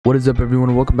What is up,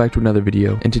 everyone? Welcome back to another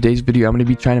video. In today's video, I'm going to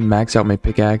be trying to max out my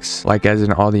pickaxe, like as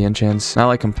in all the enchants. Not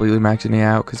like completely maxing it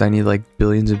out because I need like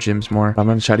billions of gems more. I'm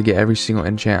going to try to get every single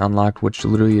enchant unlocked, which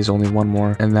literally is only one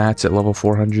more, and that's at level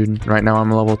 400. Right now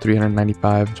I'm level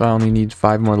 395, so I only need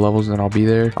 5 more levels and then I'll be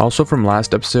there. Also, from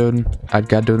last episode, I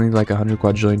got donated like 100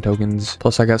 quadrillion tokens,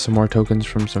 plus I got some more tokens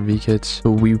from some V-kits, so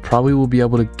we probably will be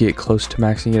able to get close to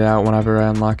maxing it out whenever I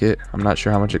unlock it. I'm not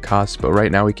sure how much it costs, but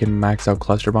right now we can max out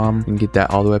cluster bomb and get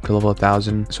that all the way up to level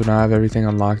 1000. So now I have everything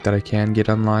unlocked that I can get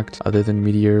unlocked other than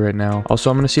meteor right now.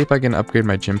 Also, I'm going to see if I can upgrade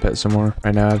my gym pet some more.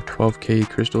 Right now I have 12k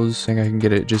crystals. I think I can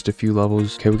get it just a few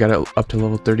levels. Okay, we got it up to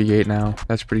level 38 now.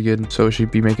 That's pretty good. So it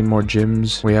should be making more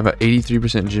gems. We have an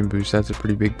 83% gym boost. That's a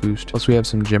pretty big boost. Plus we have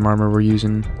some gym armor we're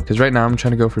using, because right now I'm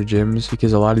trying to go for gems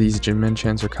because a lot of these gym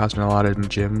enchants are costing a lot of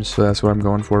gems, so that's what I'm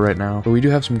going for right now. But we do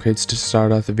have some crates to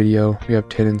start off the video. We have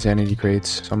 10 insanity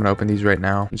crates, so I'm going to open these right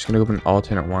now. I'm just going to open all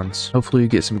 10 at once. Hopefully you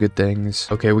get some good things.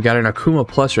 Okay, we got an Akuma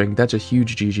plus rank. That's a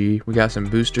huge GG. We got some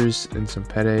boosters and some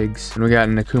pet eggs, and we got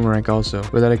an Akuma rank also.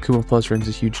 But that Akuma plus rank is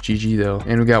a huge GG though.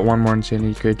 And we got one more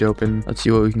insanity crate to open. Let's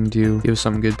see what we can do. Give us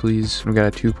something good, please. We got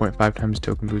a 2.5 times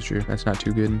token booster. That's not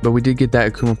too good, but we did get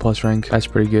that Akuma plus rank. That's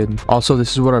pretty good. Also,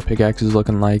 this is what our pickaxe is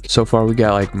looking like. So far, we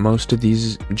got like most of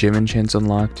these gym enchants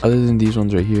unlocked, other than these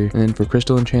ones right here. And then for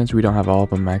crystal enchants, we don't have all of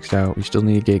them maxed out. We still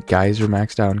need to get geyser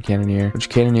maxed out and cannoneer, which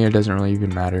cannoneer doesn't really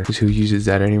even matter because who uses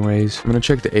that anyways. I'm gonna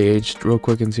check the AH real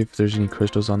quick and see if there's any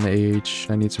crystals on the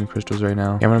AH. I need some crystals right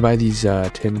now. Yeah, I'm gonna buy these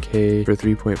 10k for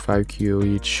 3.5 Q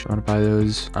each. I'm gonna buy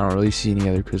those. I don't really see any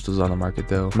other crystals on the market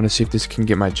though. I'm gonna see if this can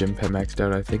get my gym pet maxed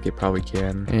out. I think it probably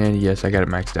can. And yes, I got it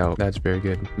maxed out. That's very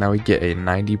good. Now we get a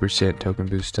 90% token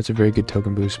boost. That's a very good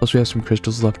token boost. Plus we have some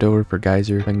crystals left over for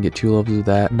geyser. I can get 2 levels of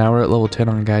that. Now we're at level 10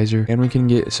 on geyser, and we can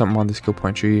get something on the skill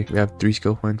point tree. We have 3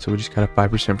 skill points, so we just got a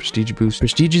 5% prestige boost.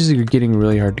 Prestiges are getting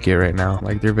really hard to get right now.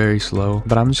 Like, they're very slow,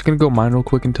 but I'm just gonna go mine real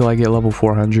quick until I get level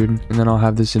 400, and then I'll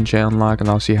have this enchant unlocked and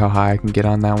I'll see how high I can get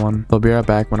on that one. I'll be right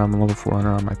back when I'm level 400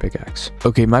 on my pickaxe.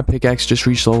 Okay, my pickaxe just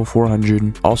reached level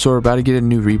 400. Also, we're about to get a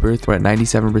new rebirth. We're at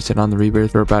 97% on the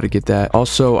rebirth. We're about to get that.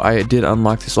 Also, I did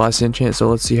unlock this last enchant, so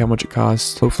let's see how much it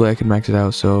costs. Hopefully I can max it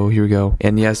out, so here we go.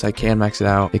 And yes, I can max it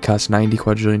out. It costs 90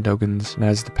 quadrillion tokens and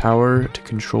has the power to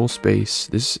control space.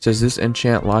 This says this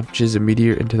enchant launches a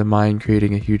meteor into the mine,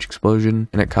 creating a huge explosion,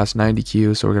 and it costs 90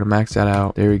 Q, so we're gonna max that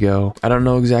out. There we go. I don't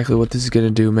know exactly what this is gonna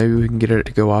do. Maybe we can get it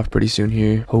to go off pretty soon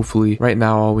here, hopefully. Right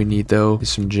now all we need though is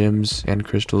some gems and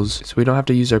crystals, so we don't have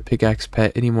to use our pickaxe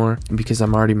pet anymore because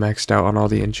I'm already maxed out on all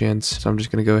the enchants. So I'm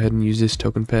just gonna go ahead and use this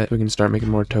token pet so we can start making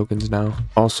more tokens now.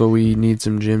 Also, we need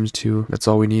some gems too. That's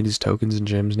all we need is tokens and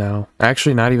gems now.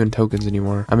 Actually, not even tokens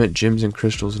anymore. I'm at gems and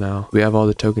crystals now. We have all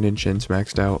the token enchants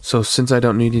maxed out, so since I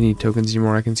don't need any tokens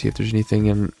anymore, I can see if there's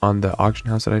anything on the auction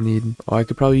house that I need. Oh, I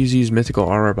could probably use mythical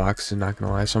armor boxes, not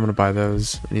gonna lie, so I'm gonna buy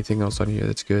those. Anything else on here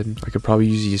that's good? I could probably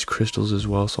use these crystals as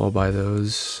well, so I'll buy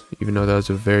those, even though that was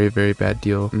a very, very bad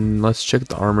deal. Let's check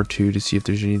the armor too to see if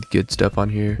there's any good stuff on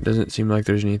here. It doesn't seem like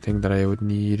there's anything that I would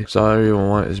need, so all I really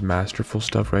want is masterful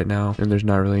stuff right now, and there's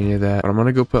not really any of that. But I'm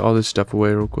gonna go put all this stuff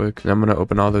away real quick, and I'm gonna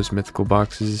open all those mythical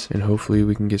boxes, and hopefully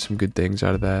we can get some good things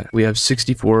out of that. We have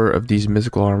 64 of these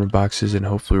mythical armor boxes, and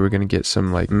hopefully we're gonna get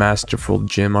some like masterful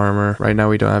gym armor. Right now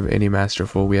we don't have any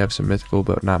masterful. We have some mythical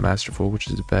but not masterful, which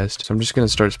is the best. So I'm just gonna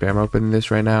start spam opening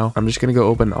this right now. I'm just gonna go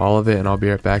open all of it, and I'll be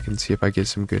right back and see if I get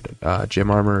some good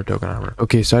gym armor or token armor.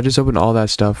 Okay, so I just opened all that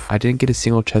stuff. I didn't get a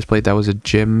single chest plate that was a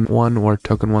gym one or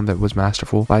token one that was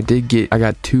masterful. But I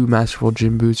got 2 masterful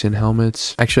gym boots and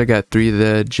helmets. Actually, I got 3 of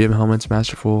the gym helmets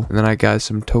masterful, and then I got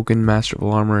some token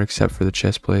masterful armor except for the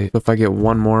chest plate. So if I get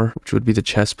one more, which would be the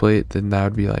chest plate, then that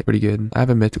would be like pretty good. I have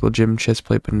a mythical gym chest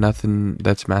plate, but nothing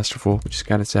that's masterful, which is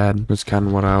kind of sad. That's kind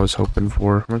of what I was hoping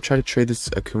for. I'm gonna try to trade this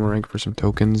Akuma rank for some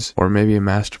tokens, or maybe a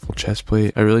masterful chest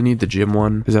plate. I really need the gym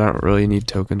one because I don't really need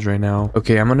tokens right now.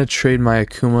 Okay, I'm gonna trade my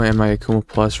Akuma and my Akuma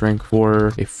plus rank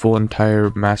for a full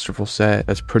entire masterful set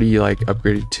that's pretty like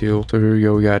upgraded too. So here we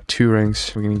go. We got 2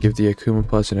 ranks. We're gonna give the Akuma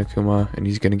plus an Akuma, and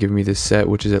he's gonna give me this set,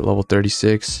 which is at level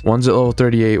 36. One's at level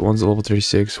 38, one's at level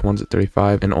 36, one's at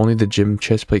 35, and only the gym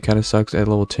chest plate kind of sucks at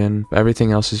level 10. But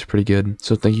everything else is pretty good.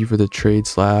 So thank you for the trade,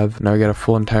 Slav. Now we got a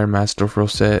full entire masterful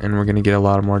set, and we're gonna get a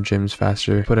lot more gems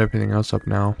faster. Put everything else up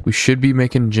now. We should be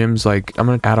making gems like, I'm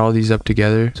gonna add all these up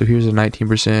together. So here's a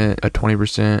 19%, a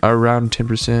 20%, around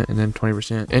 10%, and then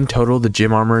 20%. In total, the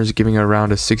gym armor is giving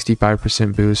around a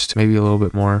 65% boost, maybe a little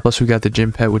bit more. Plus we got the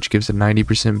gym pet, which gives a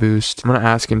 90% boost. I'm gonna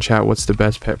ask in chat what's the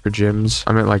best pet for gyms.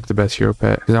 I meant like the best hero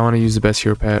pet, because I want to use the best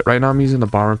hero pet. Right now I'm using the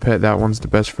bomber pet. That one's the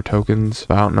best for tokens,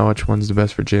 but I don't know which one's the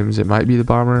best for gyms. It might be the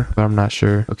bomber, but I'm not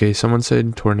sure. Okay, someone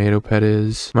said tornado pet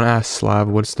is. I'm gonna ask Slav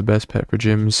what's the best pet for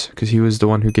gyms because he was the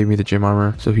one who gave me the gym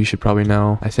armor, so he should probably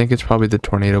know. I think it's probably the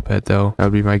tornado pet though. That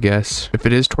would be my guess. If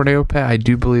it is tornado pet, I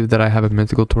do believe that I have a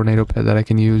mythical tornado pet that I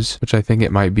can use, which I think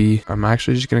it might be. I'm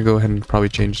actually just gonna go ahead and probably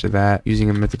change to that, using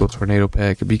a mythical tornado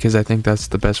pet because I think that's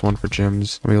the best one for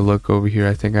gyms. Let me look over here.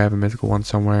 I think I have a mythical one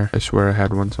somewhere. I swear I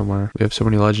had one somewhere. We have so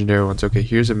many legendary ones. Okay,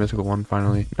 here's a mythical one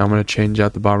finally. Now I'm gonna change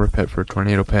out the bomber pet for a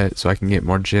tornado pet so I can get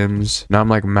more gems. Now I'm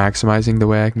like maximizing the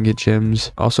way I can get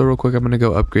gems. Also real quick, I'm gonna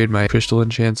go upgrade my crystal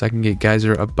enchants. I can get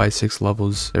geyser up by 6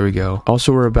 levels. There we go.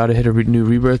 Also, we're about to hit a new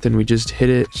rebirth and we just hit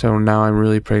it, so now I'm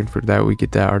really praying for that we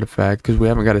get that artifact because we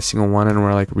haven't got a single one and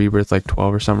we're like rebirth like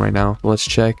 12 or something right now. Let's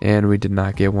check, and we did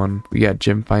not get one. We got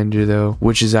gem finder though,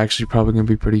 which is actually probably gonna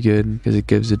be pretty good because it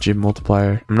gives a gem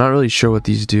multiplier. I'm not really sure what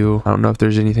these do. I don't know if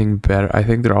there's anything better. I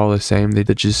think they're all the same. They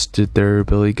just their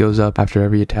ability goes up after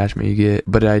every attachment you get,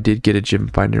 but I did get a gem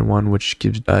finder one which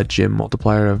gives a gem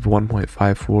multiplier of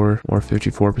 1.54 or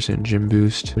 54% gem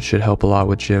boost, which should help a lot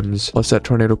with gems. Plus that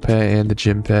tornado pet and the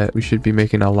gym pet, we should be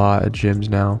making a lot of gems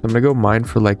now. I'm gonna go mine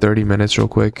for like 30 minutes real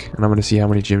quick, and I'm gonna see how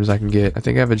many gems I can get. I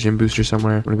think I have a gym booster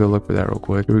somewhere. I'm gonna go look for that real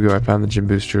quick. Here we go. I found the gym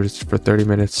booster. It's for 30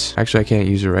 minutes. Actually, I can't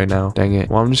use it right now. Dang it.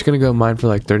 Well, I'm just gonna go mine for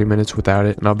like 30 minutes without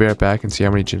it, and I'll be right back and see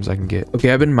how many gems I can get.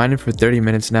 Okay, I've been mining for 30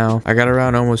 minutes now. I got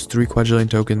around almost 3 quadrillion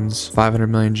tokens, 500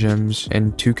 million gems,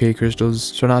 and 2k crystals,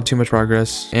 so not too much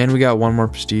progress. And we got 1 more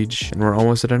prestige, and we're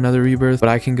almost at another rebirth, but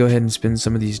I can go ahead and spin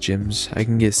some of these gems. I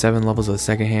can get 7 levels of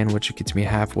second hand, which gets me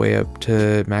halfway up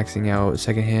to maxing out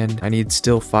second hand. I need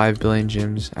still 5 billion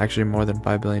gems, actually more than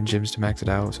 5 billion gems to max it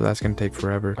out, so that's gonna take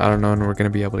forever. I don't know when we're gonna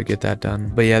be able to get that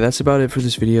done. But yeah, that's about it for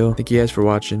this video. Thank you guys for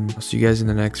watching. I'll see you guys in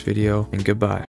the next video, and goodbye.